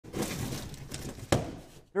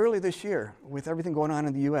Early this year, with everything going on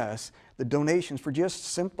in the U.S., the donations for just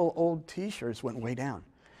simple old t-shirts went way down.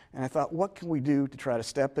 And I thought, what can we do to try to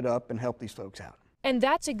step it up and help these folks out? And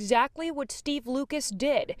that's exactly what Steve Lucas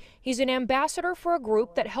did. He's an ambassador for a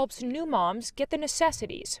group that helps new moms get the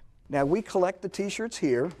necessities. Now we collect the t-shirts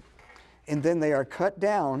here, and then they are cut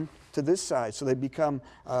down to this size so they become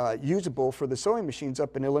usable for the sewing machines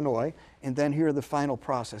up in Illinois, and then here are the final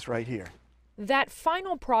process right here. That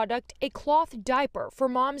final product, a cloth diaper for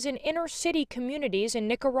moms in inner city communities in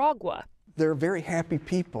Nicaragua. They're very happy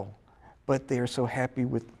people, but they are so happy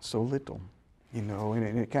with so little, you know,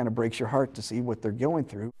 and it kind of breaks your heart to see what they're going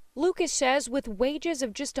through. Lucas says with wages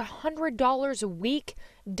of just $100 a week,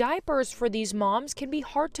 diapers for these moms can be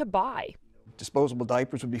hard to buy. Disposable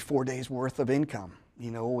diapers would be 4 days worth of income,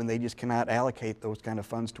 you know, when they just cannot allocate those kind of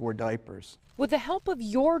funds toward diapers. With the help of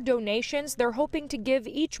your donations, they're hoping to give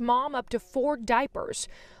each mom up to 4 diapers.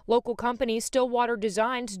 Local company Stillwater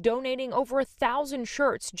Designs donating over 1,000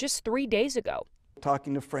 shirts just 3 days ago.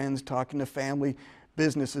 Talking to friends, talking to family,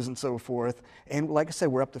 businesses and so forth. And like I said,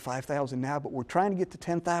 we're up to 5,000 now, but we're trying to get to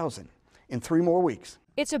 10,000 in 3 more weeks.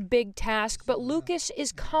 It's a big task, but Lucas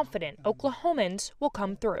is confident Oklahomans will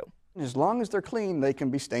come through. As long as they're clean, they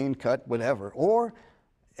can be stained, cut, whatever. Or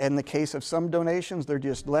in the case of some donations, they're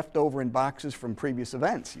just left over in boxes from previous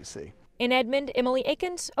events, you see. In Edmond, Emily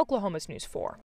Akins, Oklahoma's News 4.